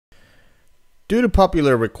Due to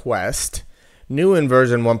popular request, new in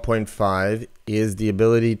version 1.5 is the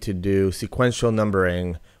ability to do sequential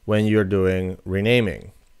numbering when you're doing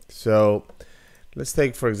renaming. So let's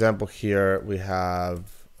take, for example, here we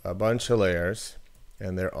have a bunch of layers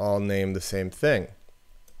and they're all named the same thing.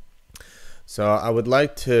 So I would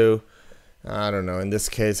like to, I don't know, in this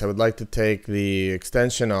case, I would like to take the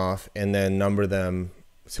extension off and then number them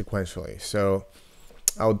sequentially. So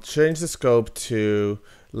I'll change the scope to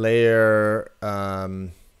layer,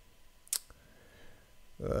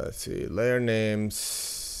 let's see, layer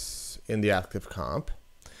names in the active comp.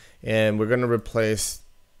 And we're going to replace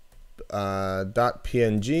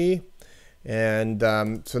 .png. And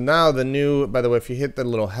so now the new, by the way, if you hit the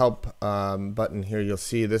little help button here, you'll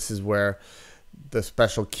see this is where the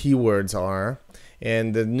special keywords are.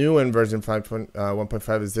 And the new in version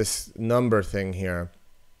 1.5 is this number thing here.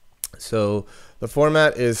 So the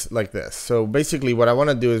format is like this. So basically what I want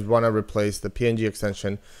to do is want to replace the PNG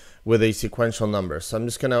extension with a sequential number. So I'm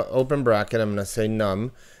just going to open bracket. I'm going to say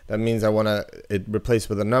num. That means I want it replaced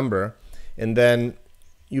with a number. And then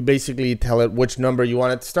you basically tell it which number you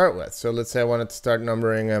want it to start with. So let's say I wanted to start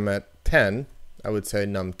numbering them at 10. I would say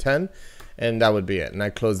num 10. And that would be it. And I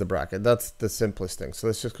close the bracket. That's the simplest thing. So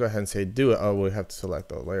let's just go ahead and say do it. Oh, we have to select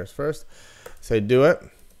the layers first. Say do it.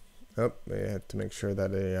 Oh, we have to make sure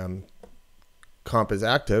that a comp is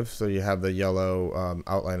active. So you have the yellow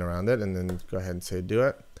outline around it. And then go ahead and say do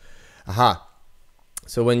it. Aha.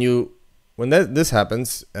 So when this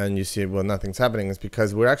happens and you see, well, nothing's happening, is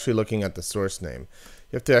because we're actually looking at the source name.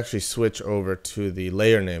 You have to actually switch over to the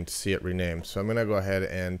layer name to see it renamed. So I'm going to go ahead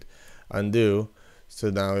and undo.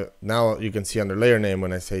 So now you can see under layer name,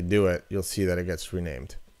 when I say do it, you'll see that it gets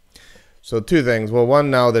renamed. So two things. Well,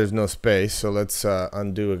 one, now there's no space. So let's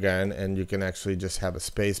undo again. And you can actually just have a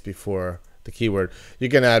space before the keyword. You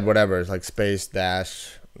can add whatever. It's like space,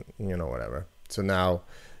 dash, whatever. So now,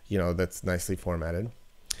 that's nicely formatted.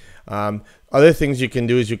 Other things you can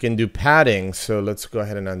do is you can do padding. So let's go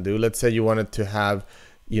ahead and undo. Let's say you wanted to have,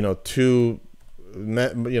 two,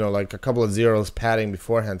 like a couple of zeros padding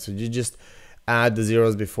beforehand. So you just add the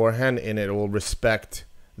zeros beforehand and it will respect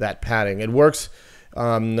that padding. It works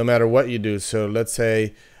no matter what you do. So let's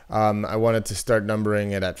say I wanted to start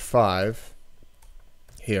numbering it at 5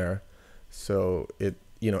 here. So it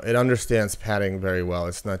understands padding very well.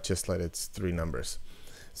 It's not just like it's 3 numbers.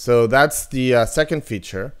 So that's the second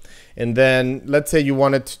feature. And then let's say you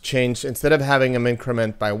wanted to change, instead of having them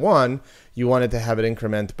increment by 1, you wanted to have it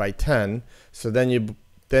increment by 10. So then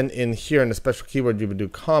in here in the special keyword, you would do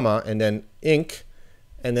comma and then inc,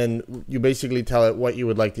 and then you basically tell it what you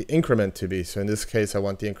would like the increment to be. So in this case, I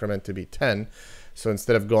want the increment to be 10. So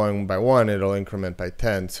instead of going by 1, it'll increment by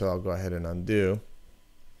 10. So I'll go ahead and undo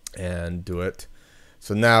and do it.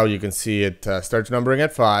 So now you can see it starts numbering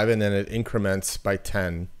at 5 and then it increments by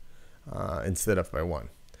 10 instead of by 1.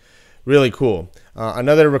 Really cool.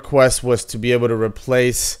 Another request was to be able to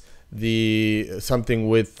replace something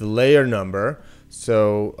with the layer number.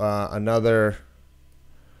 So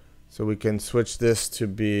so we can switch this to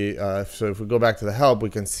be, so if we go back to the help, we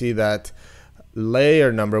can see that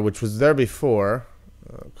layer number, which was there before.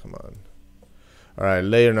 Oh, come on. All right,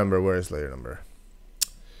 layer number, where is layer number?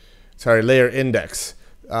 Sorry, layer index.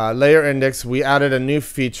 Layer index, we added a new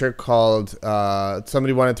feature called,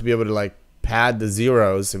 somebody wanted to be able to like pad the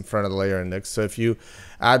zeros in front of the layer index. So if you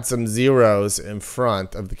add some zeros in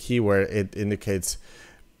front of the keyword, it indicates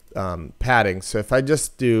padding. So if I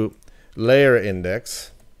just do layer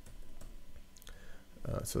index,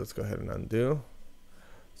 so let's go ahead and undo.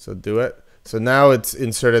 So do it. So now it's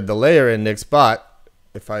inserted the layer index, but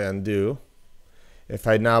if I undo, if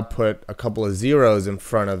I now put a couple of zeros in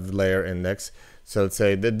front of the layer index, so let's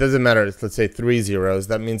say, it doesn't matter, let's say 3 zeros,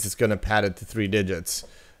 that means it's going to pad it to 3 digits.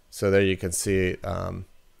 So there you can see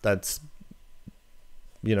that's,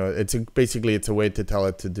 basically it's a way to tell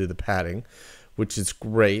it to do the padding, which is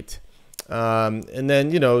great. And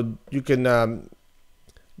then, you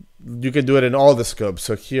can do it in all the scopes.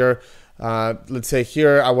 So here, let's say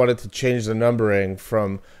here I wanted to change the numbering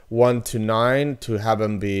from 1 to 9 to have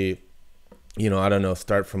them be, I don't know,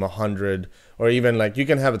 start from 100, or even like you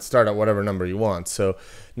can have it start at whatever number you want. So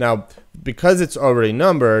now, because it's already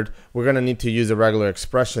numbered, we're going to need to use a regular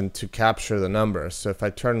expression to capture the number. So if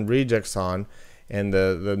I turn regex on, and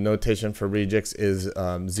the notation for regex is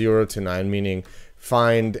 0 to 9, meaning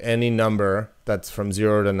find any number that's from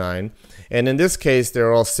 0 to 9. And in this case,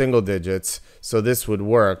 they're all single digits, so this would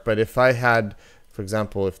work. But if I had, for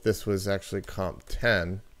example, if this was actually comp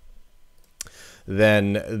 10,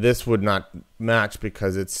 then this would not match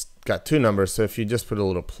because it's got 2 numbers. So if you just put a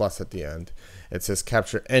little plus at the end, it says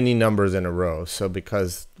capture any numbers in a row. So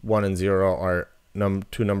because 1 and 0 are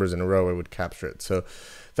two numbers in a row, it would capture it. So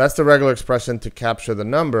that's the regular expression to capture the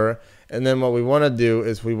number. And then what we want to do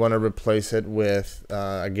is we want to replace it with,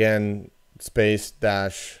 again, space,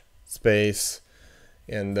 dash, space,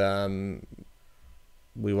 and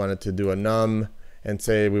we wanted to do a num and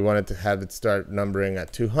say we wanted to have it start numbering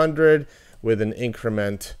at 200 with an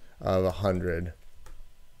increment of 100.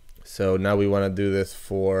 So now we want to do this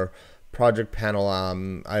for project panel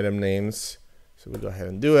item names. So we go ahead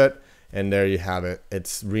and do it, and there you have it.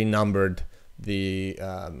 It's renumbered the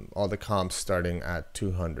all the comps starting at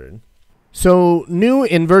 200. So new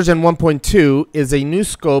in version 1.2 is a new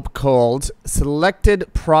scope called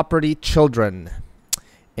Selected Property Children.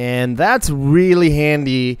 And that's really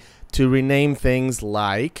handy to rename things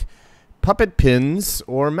like puppet pins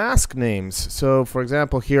or mask names. So for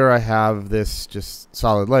example, here I have this just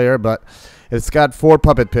solid layer, but it's got 4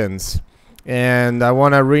 puppet pins. And I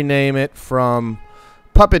want to rename it from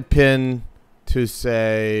puppet pin to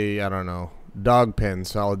say, I don't know, dog pin.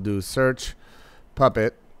 So I'll do search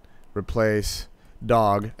puppet, replace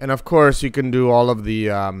dog. And of course you can do all of the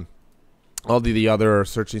other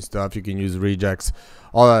searching stuff. You can use regex,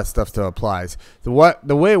 all that stuff still applies. The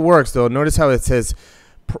way it works though, notice how it says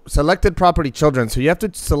selected property children. So you have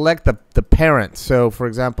to select the parent. So for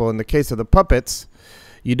example, in the case of the puppets,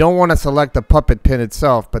 you don't want to select the puppet pin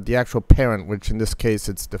itself, but the actual parent, which in this case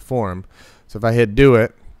it's the form. So if I hit do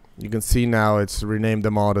it, you can see now it's renamed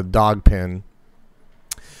them all to dog pin.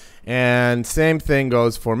 And same thing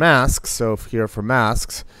goes for masks. So here for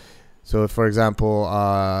masks, so for example,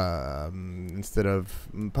 instead of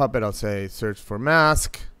puppet, I'll say search for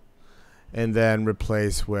mask and then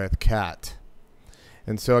replace with cat.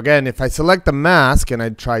 And so again, if I select the mask and I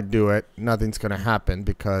try to do it, nothing's going to happen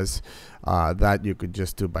because that you could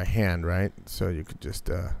just do by hand, right? So you could just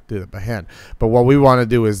do that by hand. But what we want to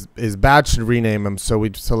do is batch rename them. So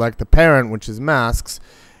we select the parent, which is masks,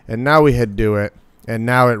 and now we hit do it, and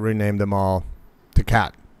now it renamed them all to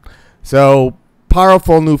cat. So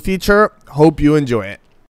powerful new feature. Hope you enjoy it.